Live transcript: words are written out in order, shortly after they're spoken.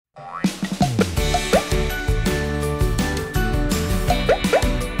Hello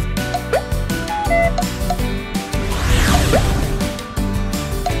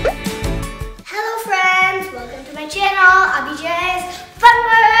friends, welcome to my channel, AbiJ's Fun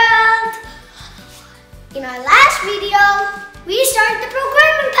World. In our last video, we started the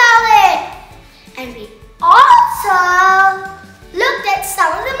programming palette, and we also looked at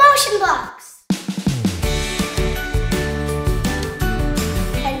some of the motion blocks.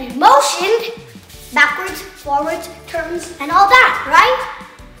 And we motioned backwards, forwards, turns, and all that, right?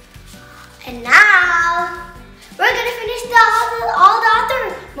 And now we're gonna finish all the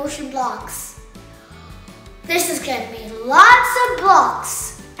other motion blocks. This is gonna be lots of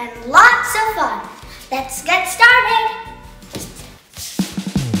blocks and lots of fun. Let's get started.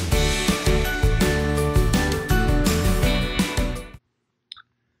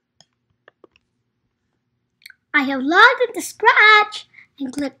 I have logged into Scratch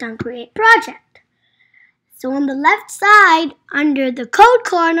and clicked on Create Project. So on the left side, under the Code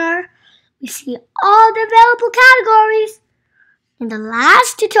corner, we see all the available categories. In the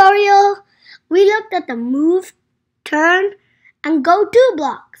last tutorial, we looked at the Move, Turn, and Go To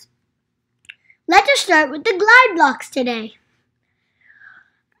blocks. Let us start with the glide blocks today.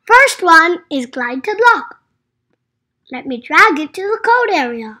 First one is Glide to Block. Let me drag it to the code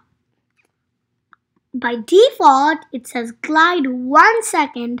area. By default, it says glide 1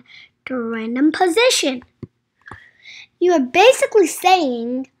 second to random position. You are basically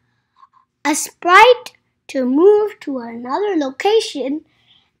saying a sprite to move to another location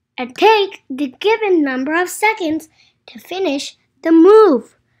and take the given number of seconds to finish the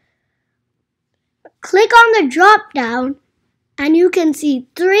move. Click on the drop down and you can see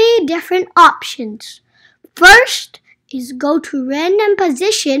 3 different options. First is go to random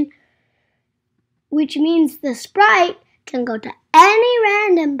position, which means the sprite can go to any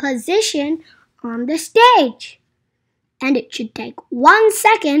random position on the stage. And it should take 1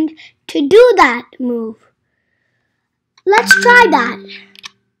 second to do that move. Let's try that.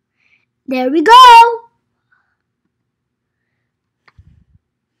 There we go.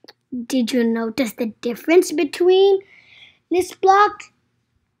 Did you notice the difference between this block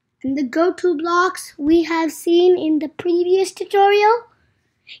and the go-to blocks we have seen in the previous tutorial?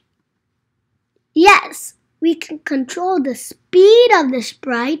 Yes, we can control the speed of the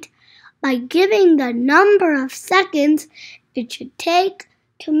sprite by giving the number of seconds it should take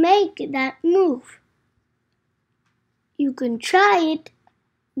to make that move. You can try it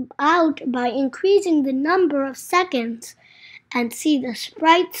out by increasing the number of seconds and see the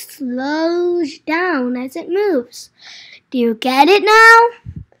sprite slows down as it moves. Do you get it now?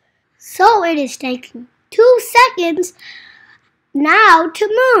 So it is taking 2 seconds now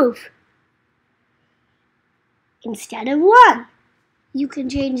to move instead of 1. You can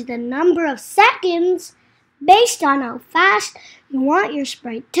change the number of seconds based on how fast you want your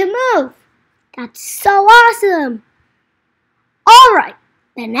sprite to move. That's so awesome! Alright,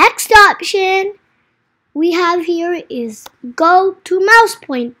 the next option we have here is Go to Mouse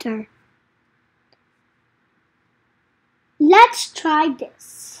Pointer. Let's try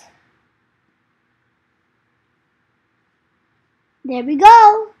this. There we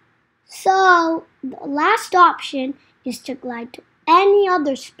go. So the last option is to glide to any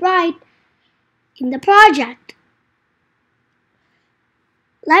other sprite in the project.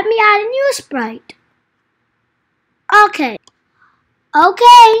 Let me add a new sprite. Okay.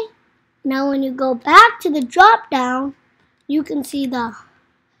 Now when you go back to the drop down, you can see the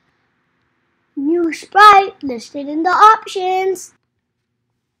new sprite listed in the options.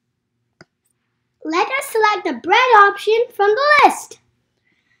 Let us select the bread option from the list.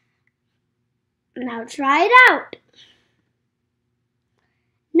 Now try it out.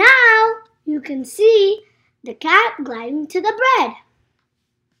 Now you can see the cat gliding to the bread.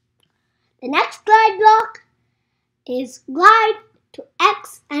 The next glide block is glide to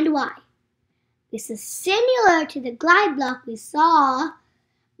X and Y. This is similar to the glide block we saw,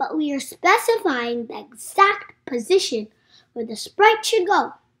 but we are specifying the exact position where the sprite should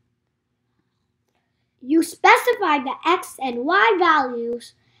go. You specify the X and Y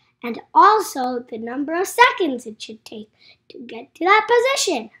values and also the number of seconds it should take to get to that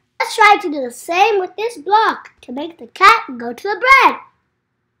position. Let's try to do the same with this block to make the cat go to the bread.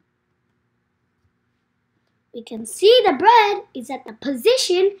 We can see the bread is at the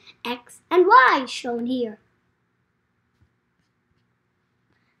position X and Y shown here.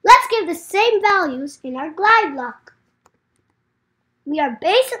 Let's give the same values in our glide block. We are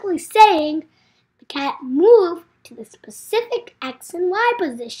basically saying the cat move to the specific X and Y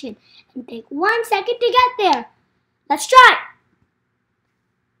position and take 1 second to get there. Let's try.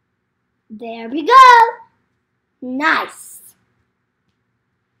 There we go. Nice.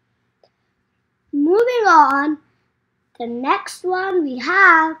 Moving on, the next one we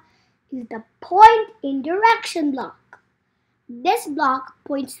have is the point in direction block. This block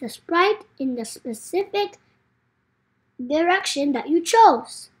points the sprite in the specific direction that you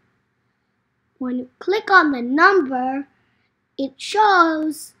chose. When you click on the number, it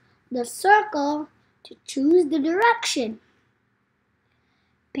shows the circle to choose the direction.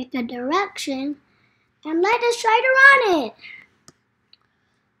 Pick a direction and let us try to run it.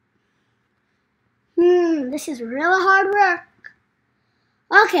 This is really hard work.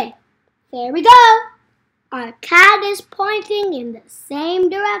 Okay, there we go. Our cat is pointing in the same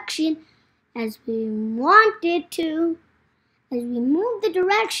direction as we want it to. As we move the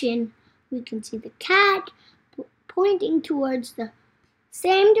direction, we can see the cat pointing towards the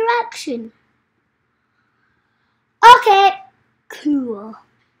same direction. Okay, cool.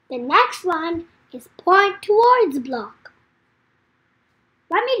 The next one is point towards block.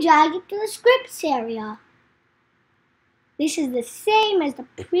 Let me drag it to the scripts area. This is the same as the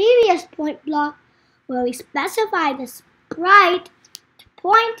previous point block where we specify the sprite to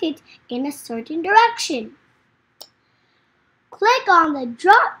point it in a certain direction. Click on the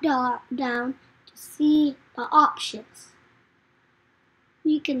drop down to see the options.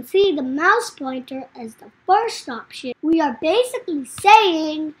 We can see the mouse pointer as the first option. We are basically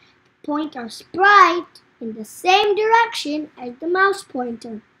saying to point our sprite in the same direction as the mouse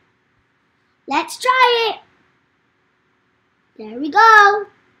pointer. Let's try it. There we go.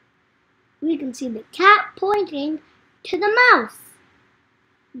 We can see the cat pointing to the mouse.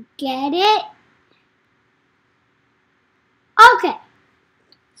 Get it? Okay,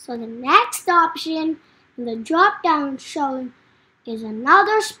 so the next option in the drop down showing is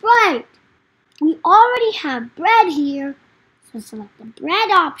another sprite. We already have bread here, so select the bread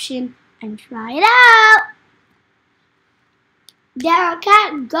option and try it out. There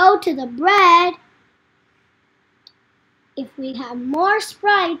can't go to the bread. If we have more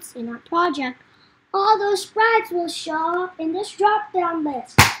sprites in our project, all those sprites will show up in this drop down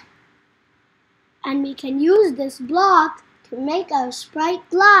list. And we can use this block to make our sprite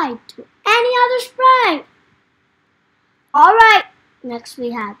glide to any other sprite. Alright, next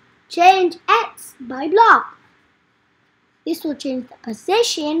we have change X by block. This will change the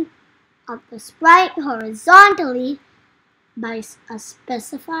position of the sprite horizontally by a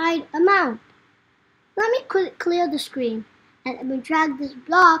specified amount. Let me clear the screen and let me drag this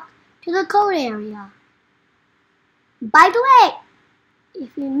block to the code area. By the way,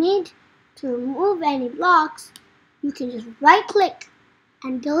 if you need to remove any blocks, you can just right click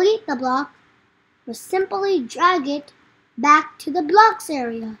and delete the block or simply drag it back to the blocks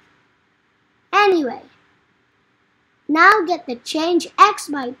area. Anyway, now get the change X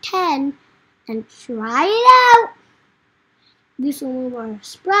by 10 and try it out. This will move our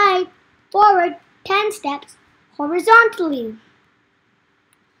sprite forward 10 steps horizontally.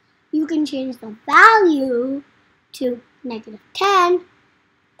 You can change the value to -10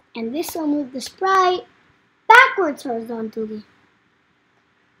 and this will move the sprite backwards horizontally.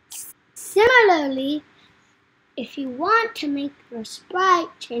 Similarly, if you want to make your sprite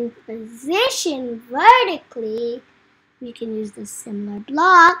change position vertically, we can use the similar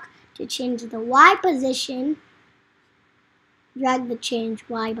block to change the Y position. Drag the change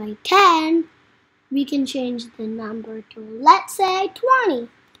Y by 10. We can change the number to, let's say, 20.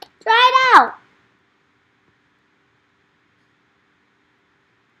 Try it out.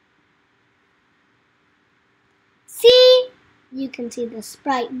 See? You can see the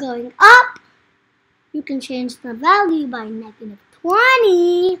sprite going up. You can change the value by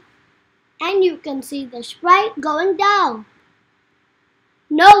 -20. And you can see the sprite going down.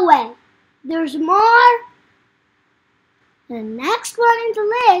 No way. There's more. The next one in the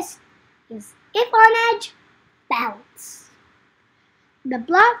list is if on edge, bounce. The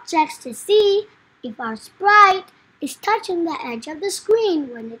block checks to see if our sprite is touching the edge of the screen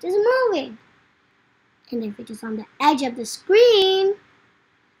when it is moving. And if it is on the edge of the screen,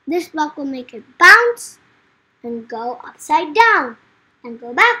 this block will make it bounce and go upside down and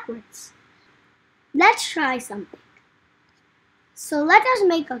go backwards. Let's try something. So let us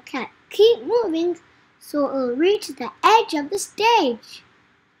make our cat keep moving so it will reach the edge of the stage.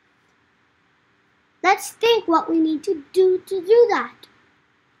 Let's think what we need to do that.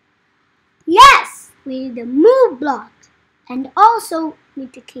 Yes, we need the move block and also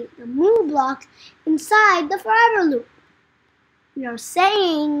need to keep the move block inside the forever loop. We are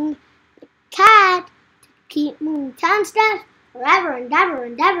saying the cat to keep moving 10 steps forever and ever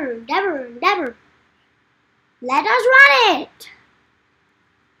and ever and ever and ever. Let us run it.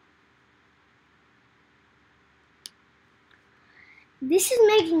 This is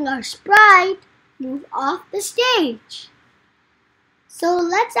making our sprite move off the stage. So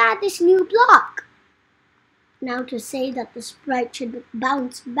let's add this new block. Now to say that the sprite should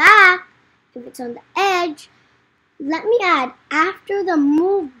bounce back if it's on the edge, let me add after the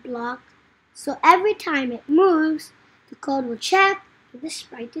move block, so every time it moves, the code will check if the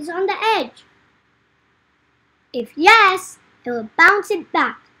sprite is on the edge. If yes, it will bounce it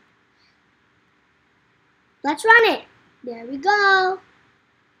back. Let's run it. There we go.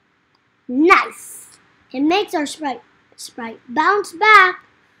 Nice! It makes our sprite bounce back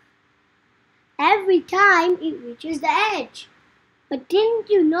every time it reaches the edge. But didn't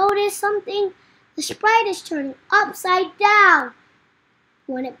you notice something? The sprite is turning upside down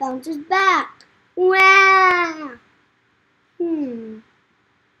when it bounces back. Wow! I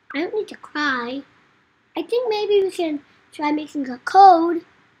don't need to cry. I think maybe we can try making a code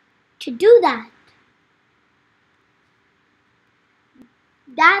to do that.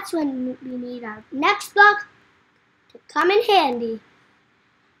 That's when we need our next block to come in handy.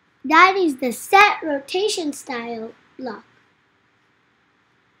 That is the set rotation style block.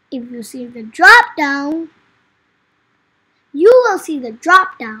 If you see the drop down, you will see the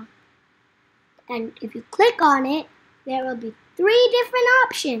drop down. And if you click on it, there will be 3 different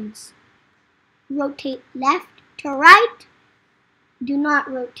options. Rotate left to right, do not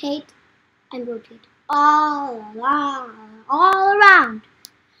rotate, and rotate all around.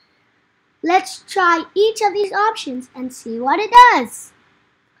 Let's try each of these options and see what it does.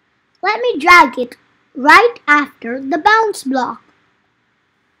 Let me drag it right after the bounce block.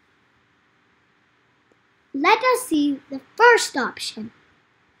 Let us see the first option.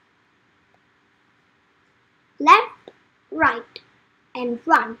 Left, right, and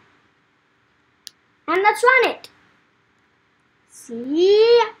run. And let's run it.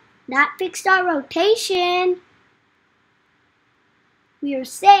 See? That fixed our rotation. We are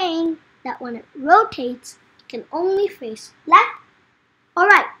saying that when it rotates, it can only face left or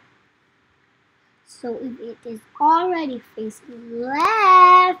right. So if it is already facing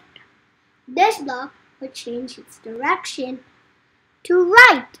left, this block will change its direction to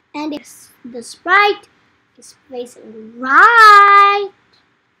right. And if the sprite is facing right,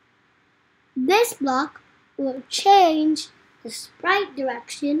 this block will change the sprite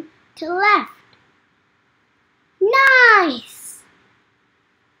direction to left. Nice!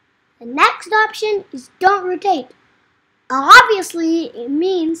 The next option is don't rotate. Obviously, it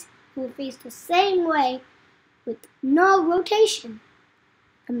means it will face the same way with no rotation.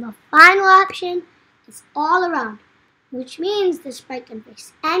 And the final option is all around, which means the sprite can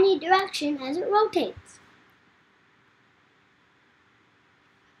face any direction as it rotates.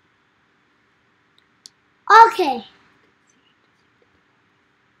 Okay.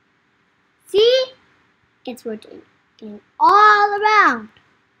 See? It's rotating all around.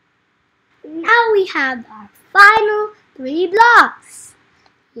 Now we have our final 3 blocks.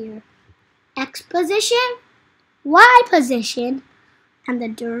 Here, X position, Y position, and the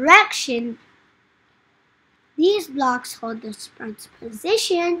direction. These blocks hold the sprite's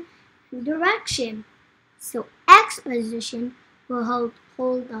position and direction. So X position will hold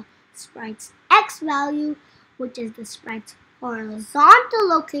the sprite's X value, which is the sprite's horizontal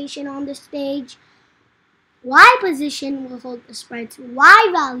location on the stage. Y position will hold the sprite's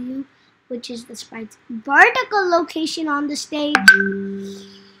Y value, which is the sprite's vertical location on the stage.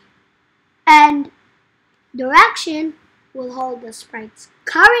 And direction will hold the sprite's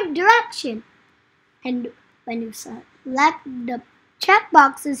current direction. And when you select the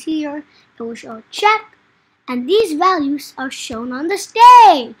checkboxes here, it will show check, and these values are shown on the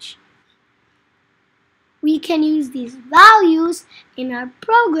stage. We can use these values in our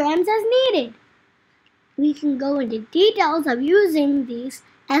programs as needed. We can go into details of using these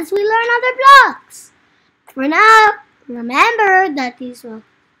as we learn other blocks. For now, remember that these will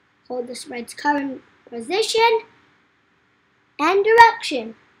hold the sprite's current position and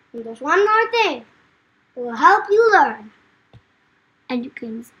direction. And there's one more thing. It will help you learn. And you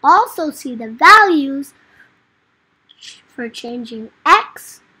can also see the values for changing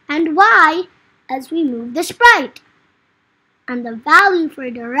X and Y as we move the sprite. And the value for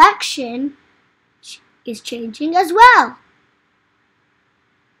direction is changing as well.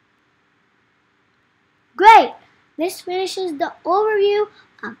 Great! This finishes the overview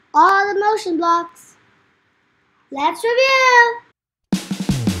of all the motion blocks. Let's review!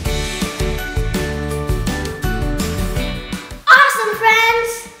 Awesome,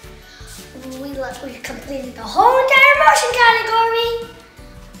 friends! We completed the whole entire motion category.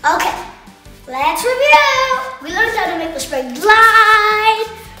 Okay, let's review! We learned how to make the sprite glide.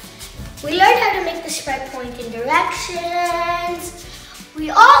 We learned how to make the sprite point in directions. We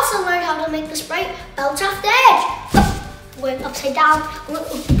also learned how to make the sprite bounce off the edge. Up, went upside down,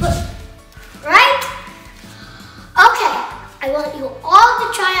 right? Okay, I want you all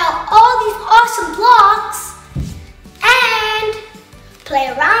to try out all these awesome blocks and play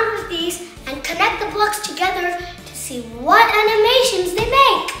around with these and connect the blocks together to see what animations they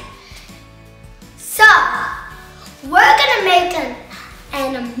make. So, we're gonna make an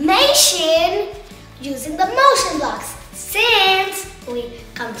animation using the motion blocks since we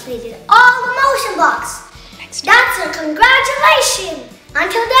completed all the motion blocks. That's a congratulations!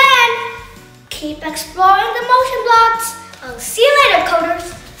 Until then, keep exploring the motion blocks. I'll see you later, coders.